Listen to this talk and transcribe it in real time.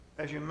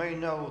As you may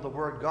know, the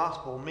word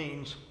gospel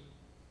means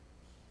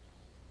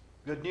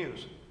good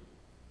news.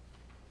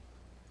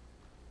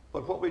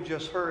 But what we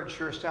just heard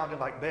sure sounded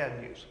like bad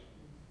news.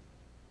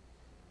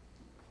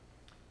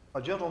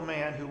 A gentle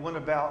man who went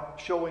about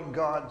showing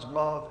God's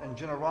love and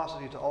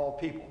generosity to all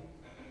people,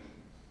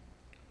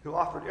 who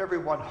offered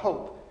everyone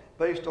hope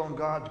based on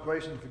God's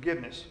grace and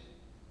forgiveness,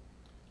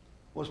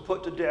 was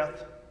put to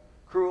death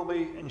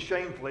cruelly and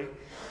shamefully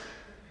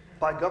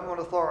by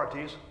government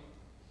authorities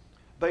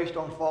based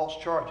on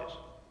false charges.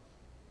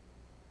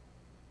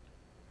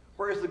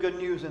 Where is the good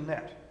news in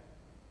that?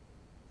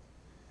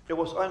 It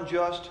was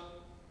unjust,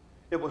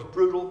 it was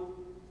brutal,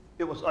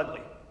 it was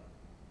ugly.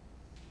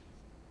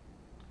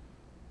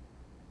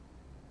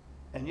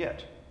 And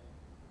yet,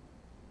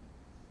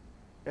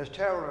 as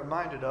Tara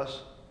reminded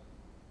us,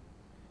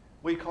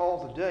 we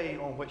call the day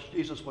on which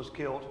Jesus was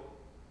killed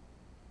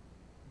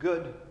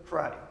Good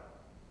Friday.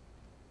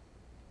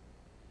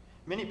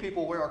 Many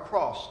people wear a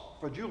cross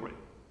for jewelry.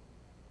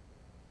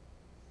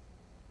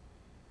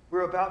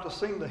 We're about to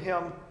sing the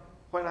hymn,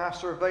 When I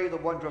Survey the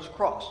Wondrous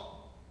Cross.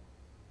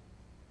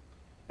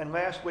 And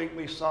last week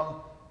we sung,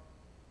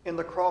 In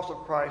the Cross of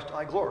Christ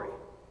I Glory.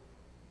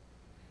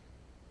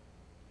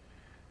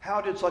 How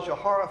did such a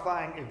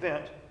horrifying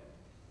event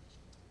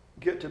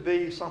get to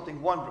be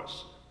something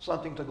wondrous,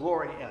 something to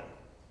glory in?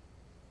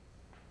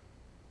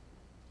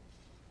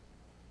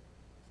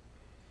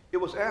 It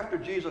was after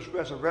Jesus'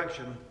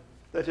 resurrection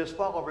that his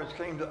followers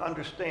came to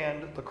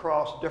understand the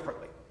cross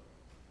differently.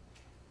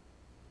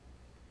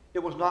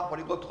 It was not what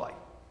he looked like.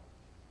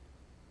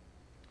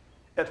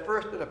 At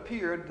first it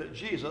appeared that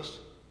Jesus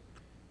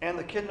and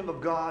the kingdom of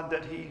God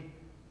that he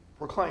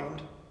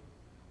proclaimed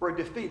were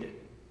defeated,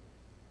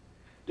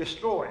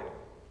 destroyed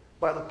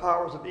by the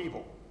powers of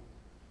evil.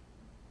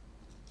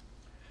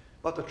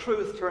 But the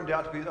truth turned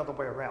out to be the other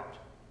way around.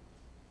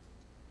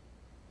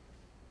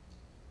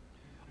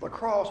 The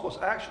cross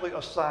was actually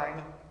a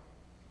sign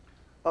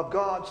of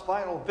God's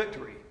final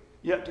victory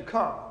yet to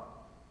come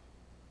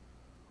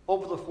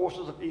over the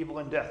forces of evil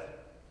and death.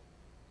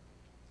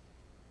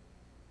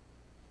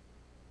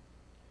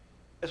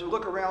 As we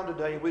look around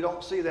today, we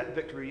don't see that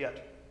victory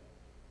yet.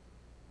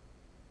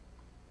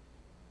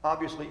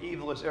 Obviously,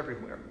 evil is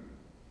everywhere.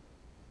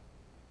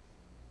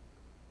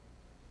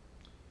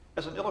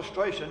 As an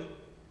illustration,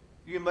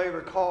 you may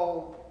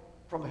recall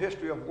from the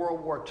history of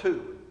World War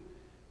II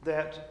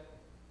that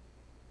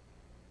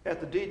at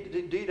the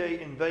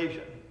D-Day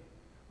invasion,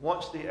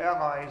 once the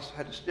Allies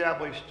had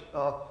established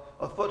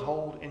a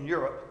foothold in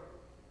Europe,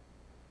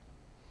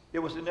 it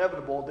was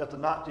inevitable that the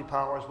Nazi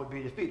powers would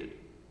be defeated.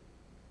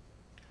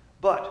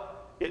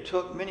 But it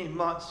took many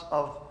months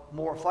of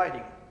more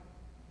fighting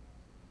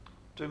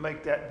to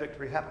make that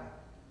victory happen.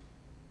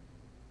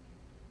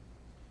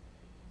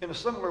 In a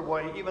similar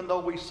way, even though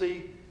we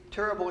see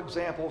terrible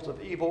examples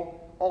of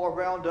evil all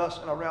around us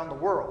and around the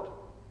world,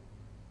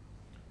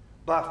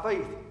 by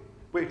faith,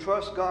 we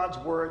trust God's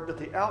word that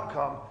the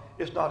outcome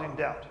is not in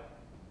doubt.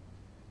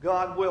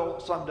 God will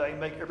someday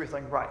make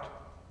everything right.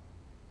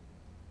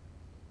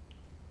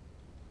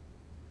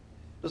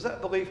 Does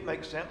that belief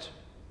make sense?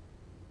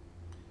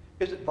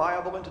 Is it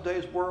viable in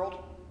today's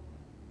world?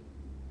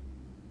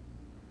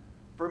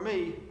 For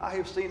me, I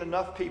have seen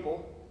enough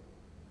people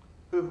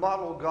who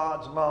model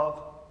God's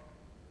love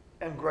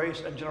and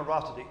grace and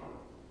generosity.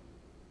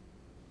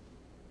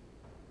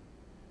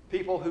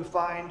 People who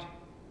find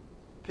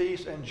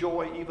peace and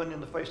joy even in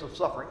the face of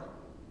suffering.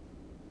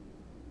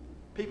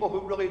 People who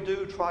really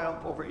do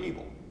triumph over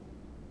evil.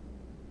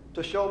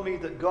 To show me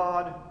that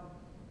God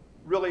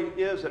really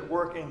is at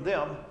work in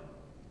them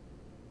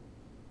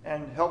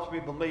and helps me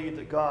believe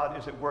that God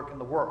is at work in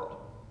the world.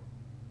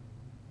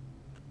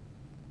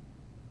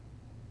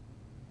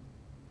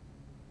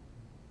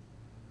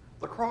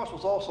 The cross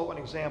was also an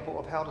example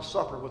of how to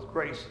suffer with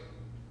grace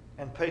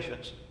and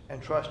patience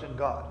and trust in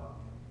God.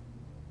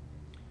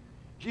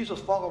 Jesus'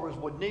 followers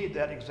would need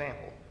that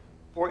example,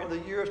 for in the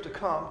years to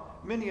come,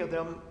 many of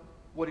them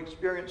would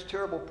experience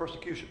terrible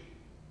persecution.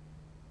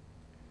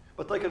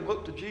 But they could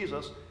look to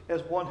Jesus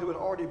as one who had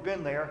already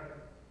been there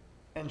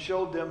and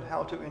showed them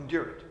how to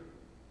endure it.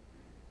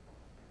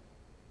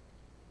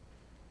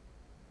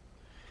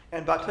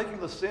 And by taking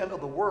the sin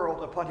of the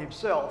world upon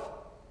himself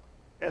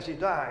as he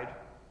died,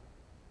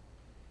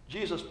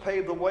 Jesus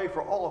paved the way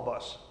for all of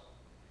us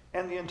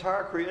and the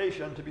entire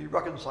creation to be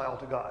reconciled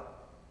to God.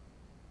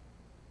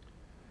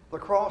 The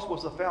cross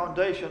was the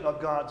foundation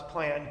of God's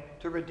plan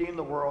to redeem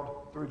the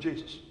world through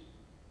Jesus.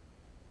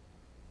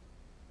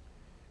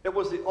 It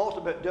was the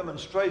ultimate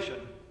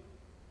demonstration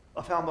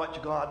of how much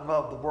God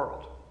loved the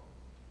world,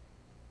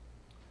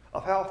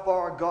 of how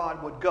far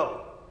God would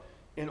go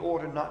in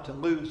order not to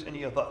lose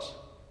any of us.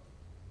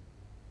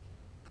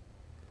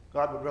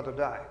 God would rather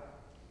die.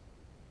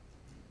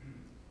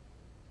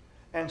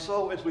 And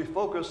so as we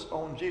focus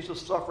on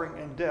Jesus' suffering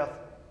and death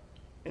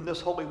in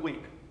this Holy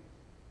Week,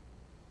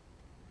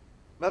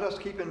 let us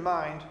keep in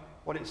mind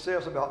what it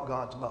says about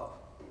God's love.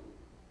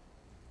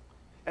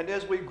 And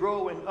as we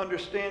grow in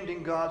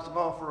understanding God's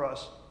love for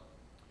us,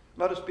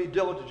 let us be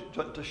diligent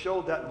to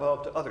show that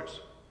love to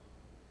others.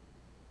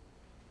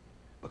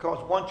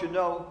 Because once you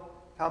know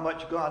how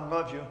much God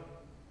loves you,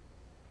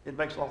 it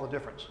makes all the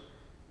difference.